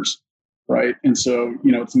figures. Right. And so,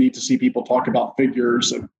 it's neat to see people talk about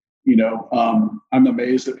figures. And, I'm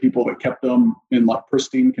amazed at people that kept them in like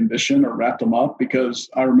pristine condition or wrapped them up, because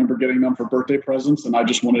I remember getting them for birthday presents and I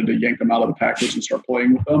just wanted to yank them out of the package and start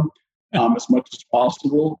playing with them as much as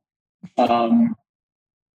possible.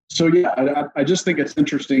 So, yeah, I just think it's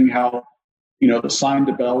interesting how, the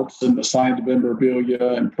signed belts and the signed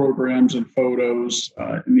memorabilia and programs and photos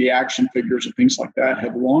and the action figures and things like that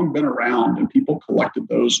have long been around, and people collected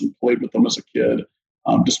those and played with them as a kid,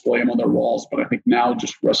 display them on their walls. But I think now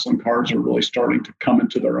just wrestling cards are really starting to come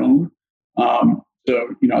into their own. So,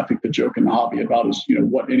 I think the joke in the hobby about is,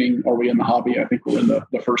 what inning are we in the hobby? I think we're in the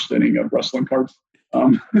first inning of wrestling cards.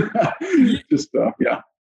 Yeah.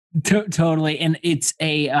 Totally. And it's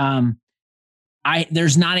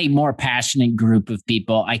there's not a more passionate group of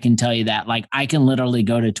people. I can tell you that. Like, I can literally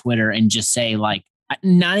go to Twitter and just say, like,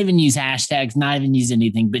 not even use hashtags, not even use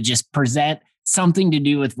anything, but just present something to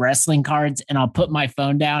do with wrestling cards. And I'll put my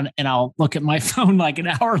phone down and I'll look at my phone like an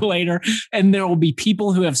hour later, and there will be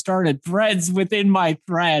people who have started threads within my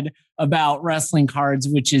thread about wrestling cards,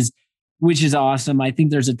 which is awesome. I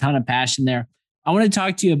think there's a ton of passion there. I want to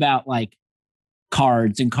talk to you about like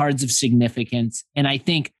cards and cards of significance. And I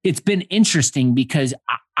think it's been interesting because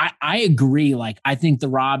I agree. Like, I think the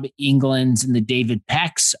Rob Englands and the David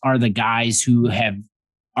Pecks are the guys who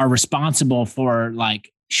are responsible for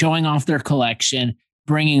like showing off their collection,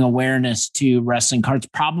 bringing awareness to wrestling cards,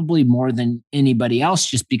 probably more than anybody else,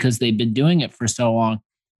 just because they've been doing it for so long.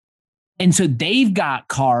 And so they've got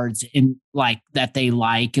cards in like that they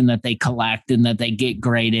like and that they collect and that they get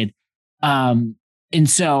graded. And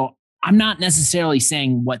so I'm not necessarily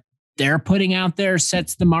saying what they're putting out there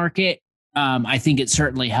sets the market. I think it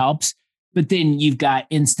certainly helps. But then you've got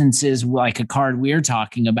instances like a card we're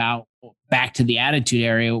talking about, back to the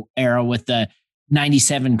Attitude Era with the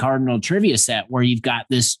 97 Cardinal trivia set, where you've got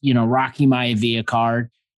this, Rocky Maivia card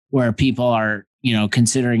where people are,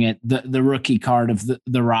 considering it the rookie card of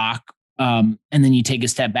the Rock. And then you take a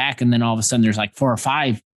step back and then all of a sudden there's like 4 or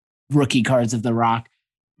 5 rookie cards of the Rock.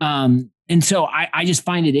 And so I just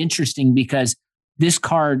find it interesting because this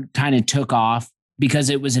card kind of took off because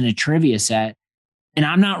it was in a trivia set. And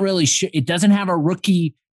I'm not really sure. It doesn't have a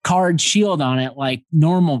rookie card shield on it like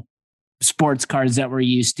normal sports cards that we're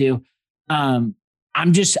used to. I'm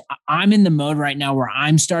in the mode right now where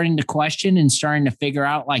I'm starting to question and starting to figure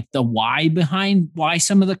out like the why behind why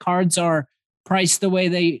some of the cards are priced the way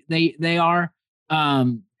they are.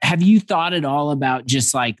 Have you thought at all about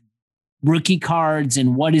just like rookie cards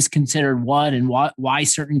and what is considered what and why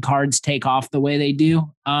certain cards take off the way they do,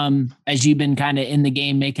 as you've been kind of in the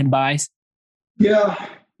game making buys? Yeah.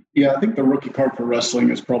 I think the rookie card for wrestling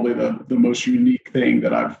is probably the most unique thing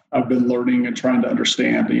that I've been learning and trying to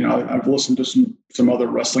understand. I've listened to some other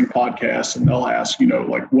wrestling podcasts, and they'll ask,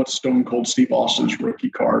 like, what's Stone Cold Steve Austin's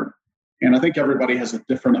rookie card? And I think everybody has a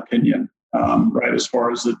different opinion, right? As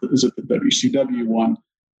far as is it the WCW one?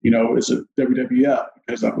 Is it WWF?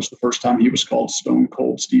 Because that was the first time he was called Stone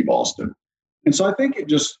Cold Steve Austin. And so I think it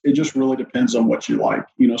just really depends on what you like.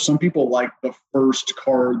 Some people like the first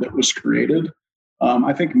card that was created.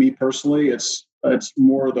 I think me personally, it's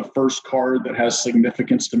more the first card that has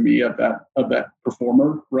significance to me of that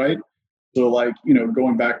performer, right? So like,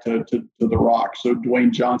 going back to The Rock, so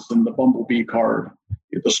Dwayne Johnson, the Bumblebee card,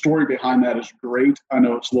 the story behind that is great. I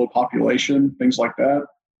know it's low population, things like that.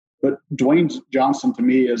 But Dwayne Johnson, to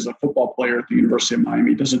me, as a football player at the University of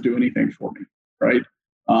Miami, doesn't do anything for me, right?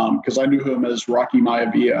 Because I knew him as Rocky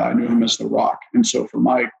Maivia. I knew him as The Rock. And so for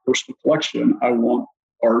my personal collection, I want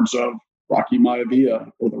cards of Rocky Maivia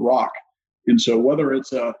or The Rock. And so whether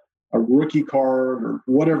it's a rookie card or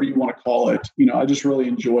whatever you want to call it, I just really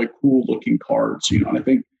enjoy cool looking cards, and I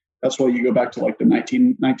think that's why you go back to like the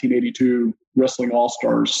 1982 Wrestling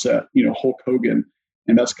All-Stars set, Hulk Hogan,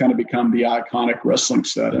 and that's kind of become the iconic wrestling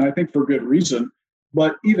set. And I think for good reason.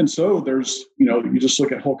 But even so, there's, you just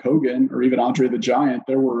look at Hulk Hogan or even Andre the Giant,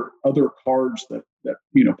 there were other cards that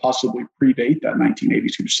possibly predate that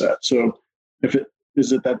 1982 set. So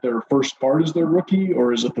is it that their first card is their rookie,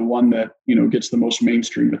 or is it the one that, gets the most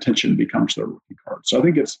mainstream attention becomes their rookie card? So I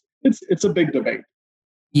think it's a big debate.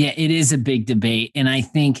 Yeah, it is a big debate. And I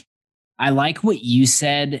think I like what you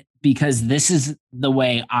said, because this is the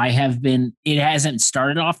way I have been. It hasn't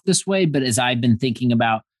started off this way, but as I've been thinking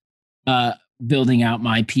about building out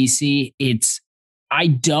my PC, I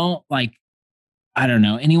don't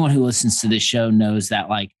know, anyone who listens to this show knows that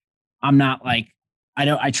I'm not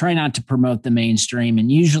I try not to promote the mainstream,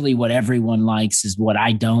 and usually what everyone likes is what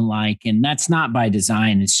I don't like. And that's not by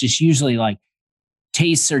design. It's just usually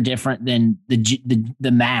tastes are different than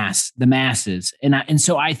the masses. And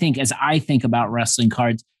so I think, as I think about wrestling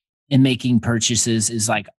cards and making purchases, is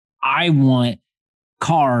I want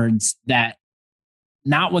cards that,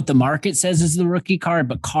 not what the market says is the rookie card,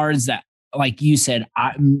 but cards that, like you said,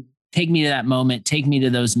 take me to that moment, take me to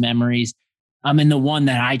those memories. And the one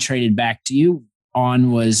that I traded back to you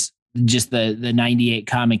on was just the 98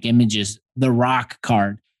 Comic Images, the Rock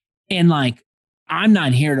card. And I'm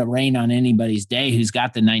not here to rain on anybody's day who's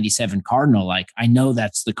got the 97 Cardinal. I know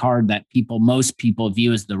that's the card that most people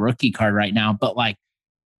view as the rookie card right now. But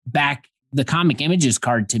back, the Comic Images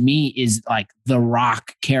card to me is the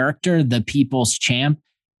Rock character, the people's champ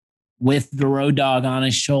with the Road Dogg on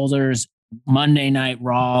his shoulders, Monday Night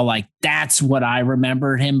Raw. That's what I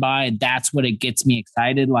remembered him by. That's what it gets me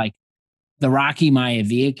excited. The Rocky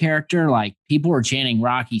Maivia character, people were chanting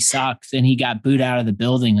Rocky sucks, and he got booed out of the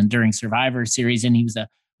building and during Survivor Series, and he was a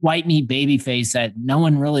white meat babyface that no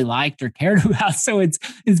one really liked or cared about. So it's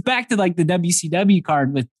back to the WCW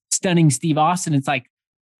card with Stunning Steve Austin. It's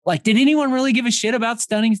did anyone really give a shit about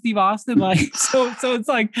Stunning Steve Austin? So it's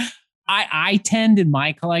I tend in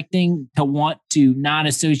my collecting to want to not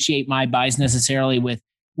associate my buys necessarily with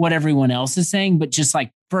what everyone else is saying, but just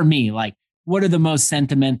for me, what are the most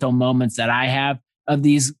sentimental moments that I have of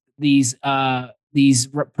these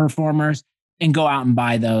performers, and go out and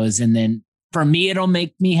buy those. And then for me, it'll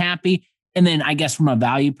make me happy. And then I guess from a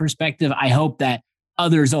value perspective, I hope that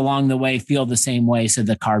others along the way feel the same way, so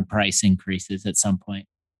the card price increases at some point.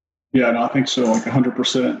 Yeah, no, I think so,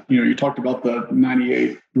 100%. You talked about the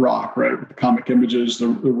 98 Rock, right, with the Comic Images, the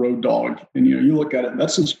Road Dogg. And, you look at it,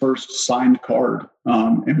 that's his first signed card.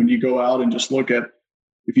 And when you go out and just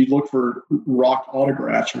if you look for Rock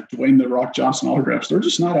autographs or Dwayne "The Rock" Johnson autographs, they're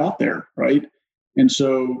just not out there, right? And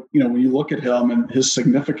so, when you look at him and his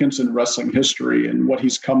significance in wrestling history and what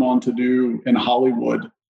he's come on to do in Hollywood,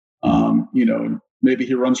 maybe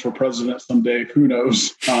he runs for president someday. Who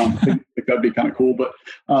knows? I think that'd be kind of cool.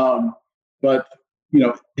 But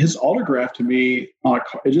his autograph to me,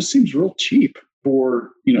 it just seems real cheap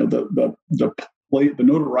for the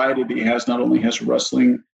notoriety that he has. Not only has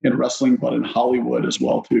wrestling, but in Hollywood as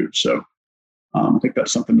well too. So I think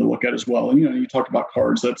that's something to look at as well. And you talk about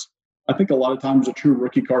cards. I think a lot of times a true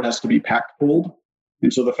rookie card has to be pack pulled.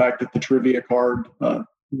 And so the fact that the trivia card,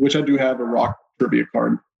 which I do have a Rock trivia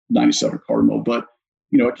card, 97 Cardinal, but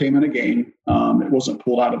it came in a game. It wasn't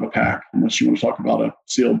pulled out of a pack, unless you want to talk about a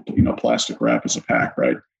sealed, plastic wrap as a pack,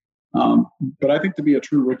 right? But I think to be a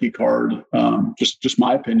true rookie card, just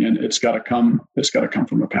my opinion, it's got to come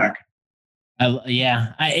from a pack.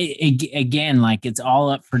 Again, it's all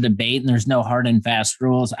up for debate, and there's no hard and fast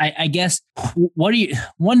rules. I guess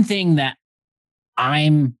one thing that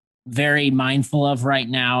I'm very mindful of right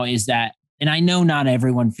now is that, and I know not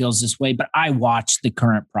everyone feels this way, but I watch the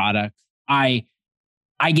current product.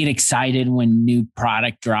 I get excited when new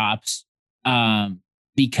product drops,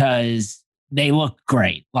 because they look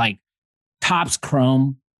great. Topps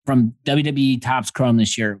Chrome from WWE Topps Chrome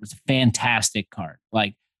this year, it was a fantastic card.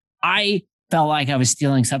 I felt like I was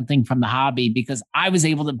stealing something from the hobby, because I was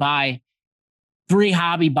able to buy 3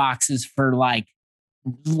 hobby boxes for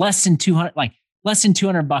less than 200. less than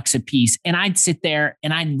 $200 a piece. And I'd sit there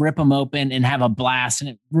and I'd rip them open and have a blast. And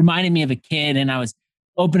it reminded me of a kid. And I was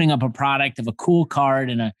opening up a product of a cool card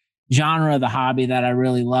and a genre of the hobby that I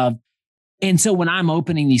really loved. And so when I'm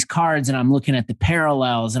opening these cards and I'm looking at the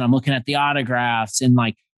parallels and I'm looking at the autographs and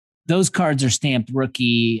like those cards are stamped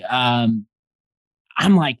rookie, I'm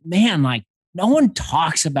like, man, like no one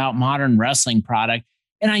talks about modern wrestling product.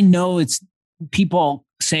 And I know it's people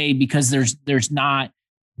say because there's not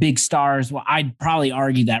big stars. Well, I'd probably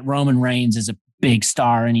argue that Roman Reigns is a big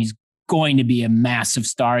star and he's going to be a massive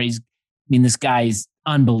star. This guy is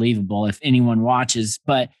unbelievable if anyone watches,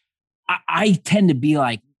 but I tend to be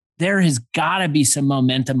like, there has got to be some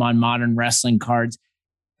momentum on modern wrestling cards.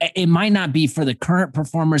 It might not be for the current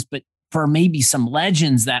performers, but for maybe some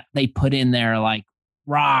legends that they put in there, like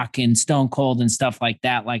Rock and Stone Cold and stuff like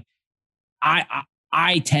that. Like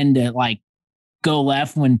I tend to like go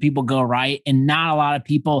left when people go right, and not a lot of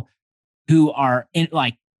people who are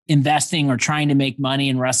investing or trying to make money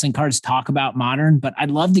in wrestling cards talk about modern. But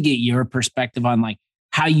I'd love to get your perspective on like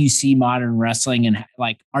how you see modern wrestling and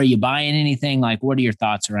like, are you buying anything? Like, what are your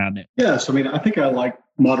thoughts around it? Yes. I mean, I think I like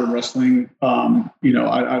modern wrestling. I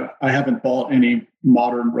haven't bought any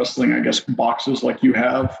modern wrestling, I guess, boxes like you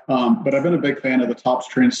have. But I've been a big fan of the Topps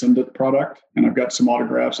Transcendent product, and I've got some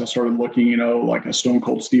autographs. I started looking, like a Stone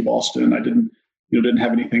Cold Steve Austin. I didn't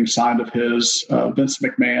have anything signed of his. Vince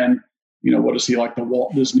McMahon, what is he like, the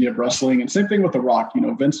Walt Disney of wrestling? And same thing with The Rock.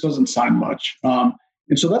 Vince doesn't sign much.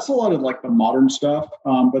 And so that's a lot of like the modern stuff.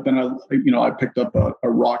 But then I picked up a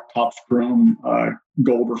Rock Topps Chrome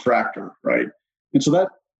gold refractor, right? And so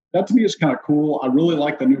that to me is kind of cool. I really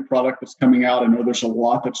like the new product that's coming out. I know there's a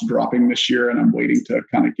lot that's dropping this year, and I'm waiting to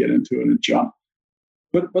kind of get into it and jump.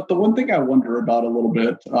 But the one thing I wonder about a little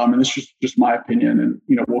bit, and this is just my opinion, and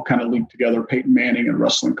we'll kind of link together Peyton Manning and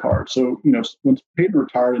wrestling cards. So when Peyton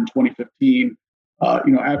retired in 2015,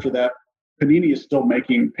 after that, Panini is still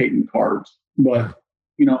making Peyton cards, but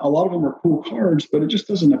a lot of them are cool cards, but it just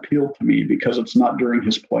doesn't appeal to me because it's not during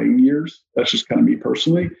his playing years. That's just kind of me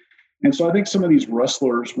personally. And so I think some of these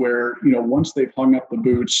wrestlers where, once they've hung up the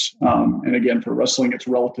boots, and again, for wrestling, it's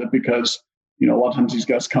relative because, a lot of times these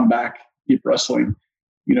guys come back, keep wrestling.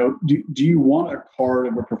 Do you want a card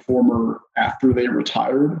of a performer after they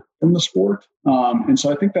retired from the sport? And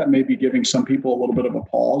so I think that may be giving some people a little bit of a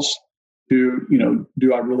pause to,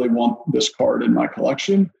 do I really want this card in my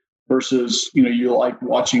collection? Versus, you like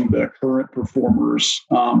watching the current performers.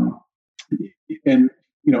 And,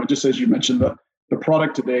 just as you mentioned, the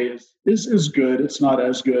product today is good. It's not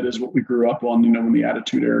as good as what we grew up on, in the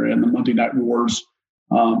Attitude Era and the Monday Night Wars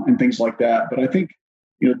and things like that. But I think,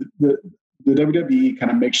 the WWE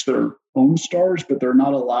kind of makes their own stars, but they're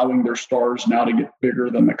not allowing their stars now to get bigger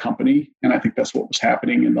than the company. And I think that's what was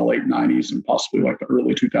happening in the late 90s and possibly like the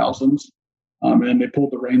early 2000s. And they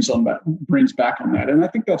pulled the reins back on that. And I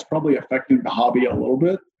think that's probably affecting the hobby a little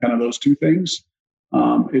bit, kind of those two things.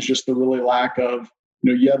 It's just the really lack of,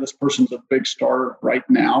 this person's a big star right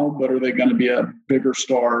now, but are they going to be a bigger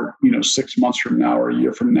star, 6 months from now or a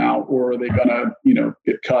year from now? Or are they going to,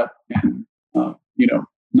 get cut and,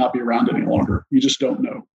 not be around any longer? You just don't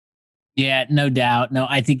know. Yeah, no doubt. No,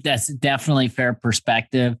 I think that's definitely fair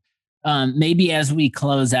perspective. Maybe as we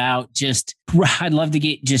close out, I'd love to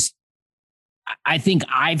get I think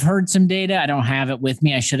I've heard some data. I don't have it with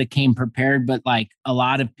me. I should have came prepared, but like a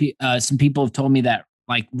lot of some people have told me that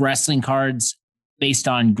like wrestling cards based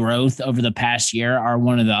on growth over the past year are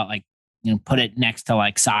one of the put it next to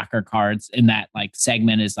like soccer cards in that like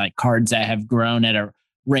segment is like cards that have grown at a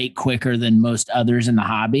rate quicker than most others in the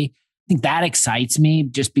hobby. I think that excites me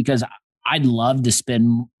just because I'd love to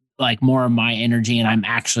spend like more of my energy, and I'm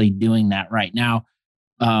actually doing that right now,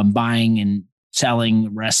 buying and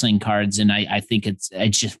selling wrestling cards. And I think it's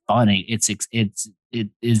just funny. It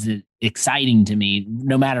is exciting to me,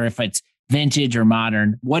 no matter if it's vintage or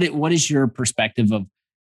modern. What is your perspective of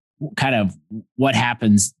kind of what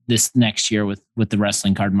happens this next year with the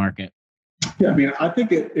wrestling card market? Yeah, I mean, I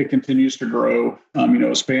think it continues to grow.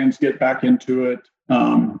 As fans get back into it,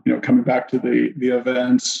 coming back to the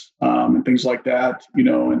events and things like that,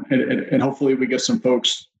 and hopefully we get some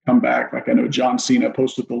folks come back. Like I know John Cena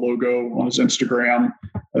posted the logo on his Instagram.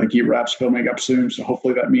 I think he wraps filming up soon. So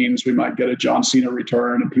hopefully that means we might get a John Cena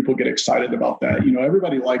return and people get excited about that.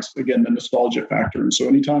 Everybody likes, again, the nostalgia factor. And so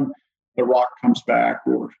anytime The Rock comes back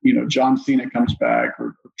or, John Cena comes back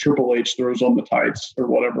or Triple H throws on the tights or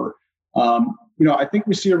whatever, I think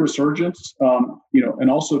we see a resurgence, and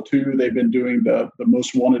also too, they've been doing the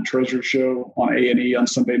Most Wanted Treasure show on A&E on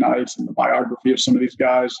Sunday nights and the biography of some of these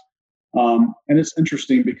guys. And it's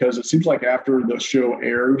interesting because it seems like after the show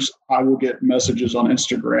airs, I will get messages on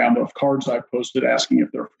Instagram of cards I've posted asking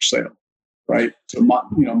if they're for sale, right? So,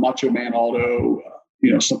 Macho Man Auto,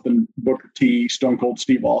 something Booker T, Stone Cold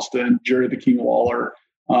Steve Austin, Jerry the King Lawler,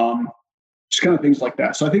 just kind of things like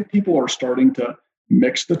that. So I think people are starting to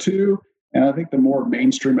mix the two. And I think the more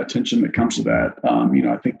mainstream attention that comes to that,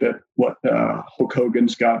 I think that Hulk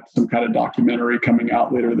Hogan's got some kind of documentary coming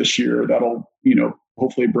out later this year that'll,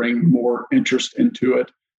 hopefully bring more interest into it,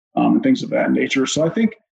 and things of that nature. So I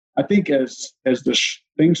think as the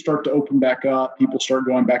things start to open back up, people start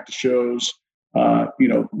going back to shows,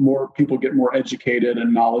 more people get more educated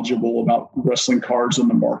and knowledgeable about wrestling cards in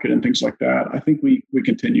the market and things like that. I think we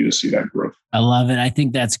continue to see that growth. I love it. I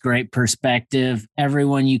think that's great perspective.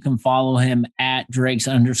 Everyone, you can follow him at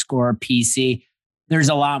Drakes_PC. There's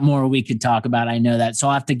a lot more we could talk about. I know that. So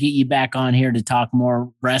I'll have to get you back on here to talk more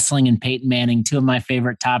wrestling and Peyton Manning, two of my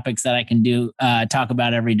favorite topics that I can talk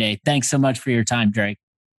about every day. Thanks so much for your time, Drake.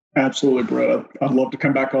 Absolutely, Brett. I'd love to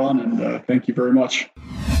come back on, and thank you very much.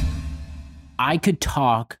 I could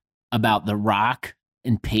talk about The Rock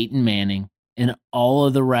and Peyton Manning and all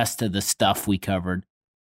of the rest of the stuff we covered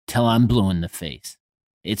till I'm blue in the face.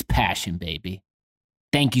 It's passion, baby.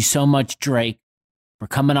 Thank you so much, Drake, for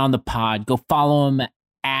coming on the pod. Go follow him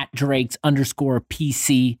at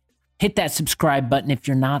Drakes_PC. Hit that subscribe button if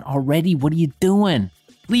you're not already. What are you doing?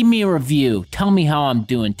 Leave me a review. Tell me how I'm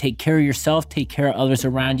doing. Take care of yourself. Take care of others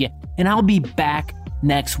around you. And I'll be back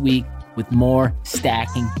next week with more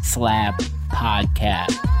Stacking Slab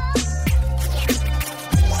podcast.